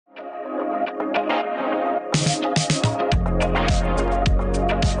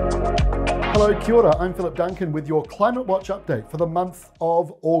Hello, kia ora. I'm Philip Duncan with your Climate Watch update for the month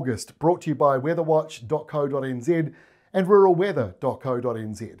of August, brought to you by weatherwatch.co.nz and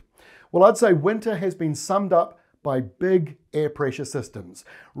ruralweather.co.nz. Well, I'd say winter has been summed up by big air pressure systems,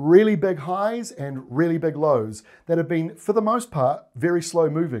 really big highs and really big lows that have been, for the most part, very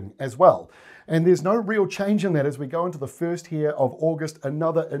slow moving as well. And there's no real change in that as we go into the first here of August,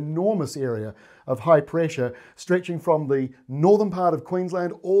 another enormous area of high pressure stretching from the northern part of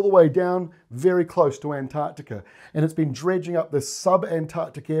Queensland all the way down very close to Antarctica. And it's been dredging up this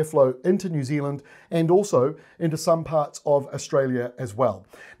sub-Antarctic airflow into New Zealand and also into some parts of Australia as well.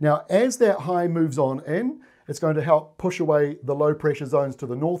 Now, as that high moves on in, it's going to help push away the low pressure zones to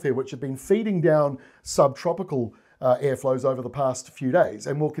the north here, which have been feeding down subtropical airflows over the past few days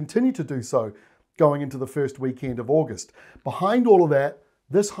and will continue to do so going into the first weekend of August. Behind all of that,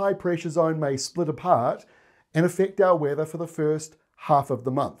 this high pressure zone may split apart and affect our weather for the first half of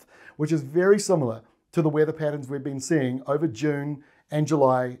the month, which is very similar to the weather patterns we've been seeing over June and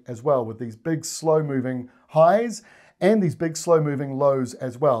July as well, with these big slow moving highs and these big slow moving lows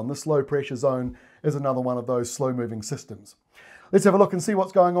as well. And this low pressure zone is another one of those slow moving systems. Let's have a look and see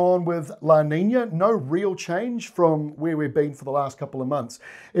what's going on with La Nina. No real change from where we've been for the last couple of months.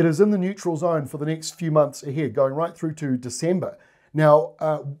 It is in the neutral zone for the next few months ahead, going right through to December. Now,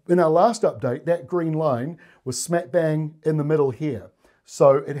 in our last update, that green line was smack bang in the middle here.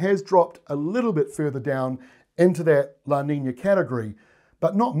 So it has dropped a little bit further down into that La Nina category,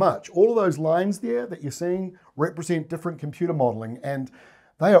 but not much. All of those lines there that you're seeing represent different computer modeling, and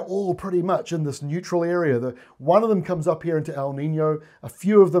they are all pretty much in this neutral area. One of them comes up here into El Nino, a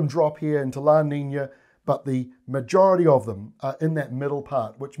few of them drop here into La Nina, but the majority of them are in that middle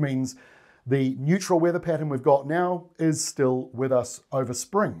part, which means the neutral weather pattern we've got now is still with us over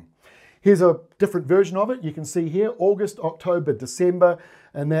spring. Here's a different version of it. You can see here, August, October, December,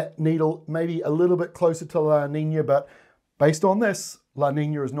 and that needle maybe a little bit closer to La Nina, but based on this, La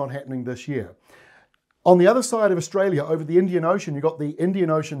Nina is not happening this year. On the other side of Australia, over the Indian Ocean, you've got the Indian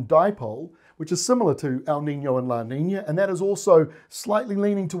Ocean dipole, which is similar to El Nino and La Nina, and that is also slightly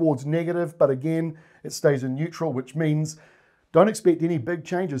leaning towards negative, but again, it stays in neutral, which means don't expect any big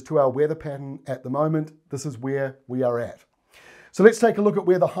changes to our weather pattern at the moment. This is where we are at. So let's take a look at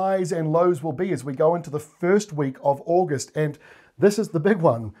where the highs and lows will be as we go into the first week of August, and this is the big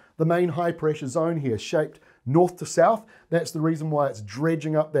one, the main high pressure zone here, shaped north to south. That's the reason why it's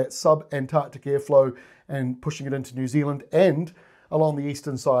dredging up that sub-Antarctic airflow and pushing it into New Zealand and along the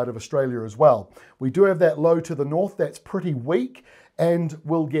eastern side of Australia as well. We do have that low to the north that's pretty weak and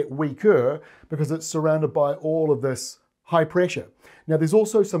will get weaker because it's surrounded by all of this high pressure. Now there's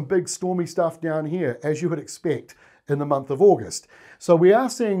also some big stormy stuff down here, as you would expect in the month of August. So we are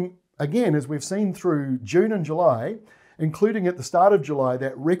seeing, again, as we've seen through June and July, including at the start of July,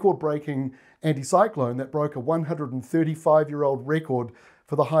 that record-breaking anticyclone that broke a 135-year-old record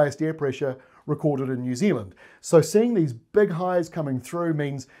for the highest air pressure recorded in New Zealand. So seeing these big highs coming through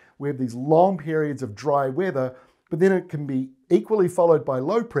means we have these long periods of dry weather, but then it can be equally followed by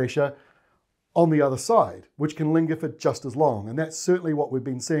low pressure on the other side, which can linger for just as long. And that's certainly what we've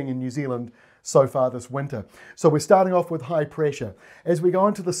been seeing in New Zealand so far this winter. So we're starting off with high pressure. As we go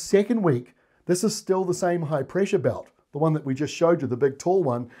into the second week, this is still the same high pressure belt, the one that we just showed you, the big tall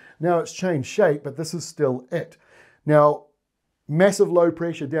one. Now it's changed shape, but this is still it. Now, massive low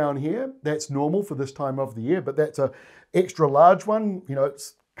pressure down here, that's normal for this time of the year, but that's a extra large one. You know,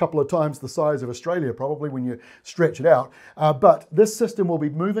 it's a couple of times the size of Australia probably when you stretch it out. But this system will be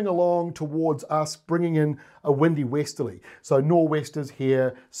moving along towards us, bringing in a windy westerly. So nor'westers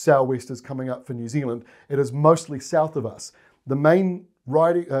here, sou'westers coming up for New Zealand. It is mostly south of us. The main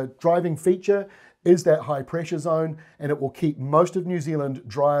driving feature is that high pressure zone, and it will keep most of New Zealand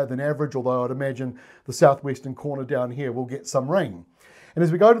drier than average, although I'd imagine the southwestern corner down here will get some rain. And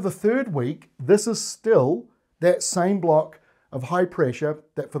as we go to the third week, this is still that same block of high pressure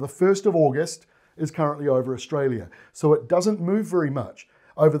that for the 1st of August is currently over Australia. So it doesn't move very much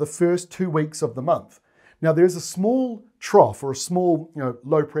over the first 2 weeks of the month. Now there's a small trough or a small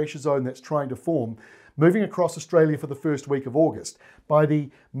low pressure zone that's trying to form, moving across Australia for the first week of August. By the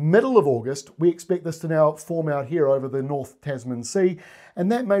middle of August, we expect this to now form out here over the North Tasman Sea, and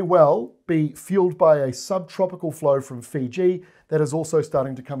that may well be fueled by a subtropical flow from Fiji that is also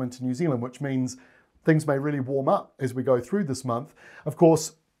starting to come into New Zealand, which means things may really warm up as we go through this month. Of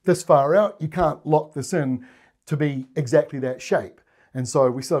course, this far out, you can't lock this in to be exactly that shape. And so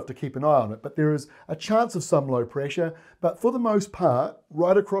we still have to keep an eye on it. But there is a chance of some low pressure. But for the most part,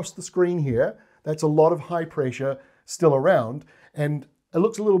 right across the screen here, that's a lot of high pressure still around. And it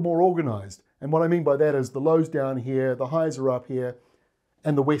looks a little more organized. And what I mean by that is the lows down here, the highs are up here,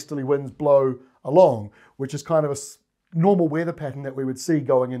 and the westerly winds blow along, which is kind of a normal weather pattern that we would see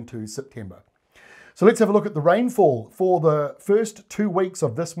going into September. So let's have a look at the rainfall for the first 2 weeks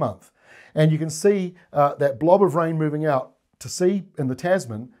of this month. And you can see that blob of rain moving out to sea in the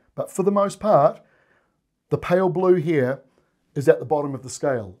Tasman, but for the most part, the pale blue here is at the bottom of the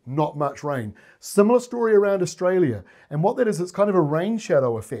scale, not much rain. Similar story around Australia. And what that is, it's kind of a rain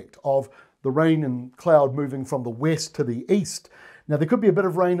shadow effect of the rain and cloud moving from the west to the east. Now there could be a bit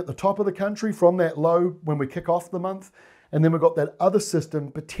of rain at the top of the country from that low when we kick off the month. And then we've got that other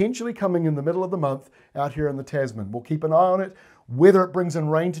system potentially coming in the middle of the month out here in the Tasman. We'll keep an eye on it, whether it brings in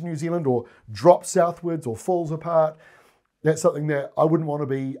rain to New Zealand or drops southwards or falls apart. That's something that I wouldn't want to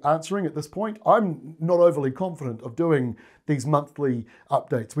be answering at this point. I'm not overly confident of doing these monthly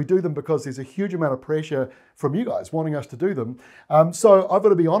updates. We do them because there's a huge amount of pressure from you guys wanting us to do them. So I've got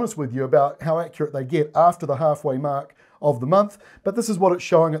to be honest with you about how accurate they get after the halfway mark of the month, but this is what it's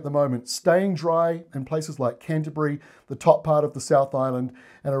showing at the moment. Staying dry in places like Canterbury, the top part of the South Island,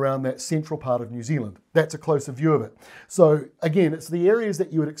 and around that central part of New Zealand. That's a closer view of it. So again, it's the areas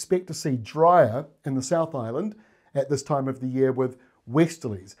that you would expect to see drier in the South Island at this time of the year with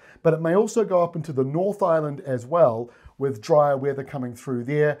westerlies. But it may also go up into the North Island as well with drier weather coming through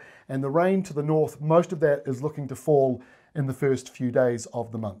there. And the rain to the north, most of that is looking to fall in the first few days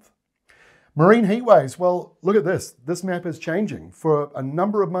of the month. Marine heat waves, well, look at this. This map is changing. For a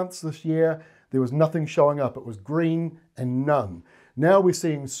number of months this year, there was nothing showing up. It was green and none. Now we're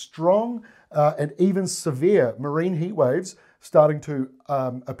seeing strong and even severe marine heat waves starting to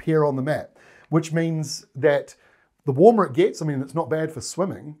appear on the map, which means that the warmer it gets, I mean, it's not bad for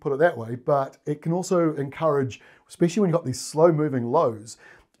swimming, put it that way, but it can also encourage, especially when you've got these slow-moving lows,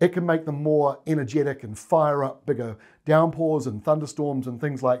 it can make them more energetic and fire up bigger downpours and thunderstorms and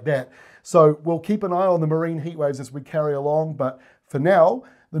things like that. So we'll keep an eye on the marine heat waves as we carry along, but for now,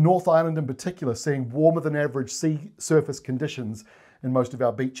 the North Island in particular seeing warmer than average sea surface conditions in most of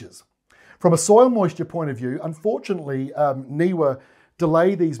our beaches. From a soil moisture point of view, unfortunately, NIWA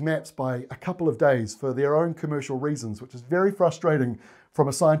delay these maps by a couple of days for their own commercial reasons, which is very frustrating from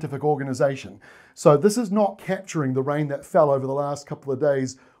a scientific organization. So this is not capturing the rain that fell over the last couple of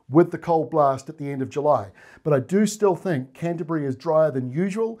days with the cold blast at the end of July. But I do still think Canterbury is drier than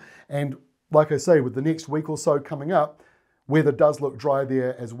usual. And like I say, with the next week or so coming up, weather does look dry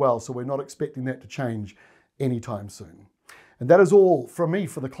there as well. So we're not expecting that to change anytime soon. And that is all from me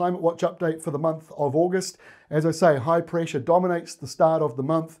for the Climate Watch update for the month of August. As I say, high pressure dominates the start of the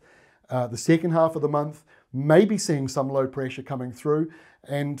month. The second half of the month may be seeing some low pressure coming through.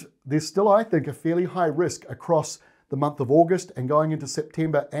 And there's still, I think, a fairly high risk across the month of August and going into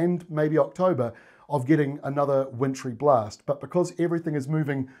September and maybe October of getting another wintry blast. But because everything is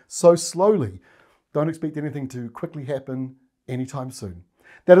moving so slowly, don't expect anything to quickly happen anytime soon.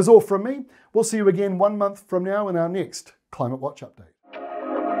 That is all from me. We'll see you again 1 month from now in our next Climate Watch update.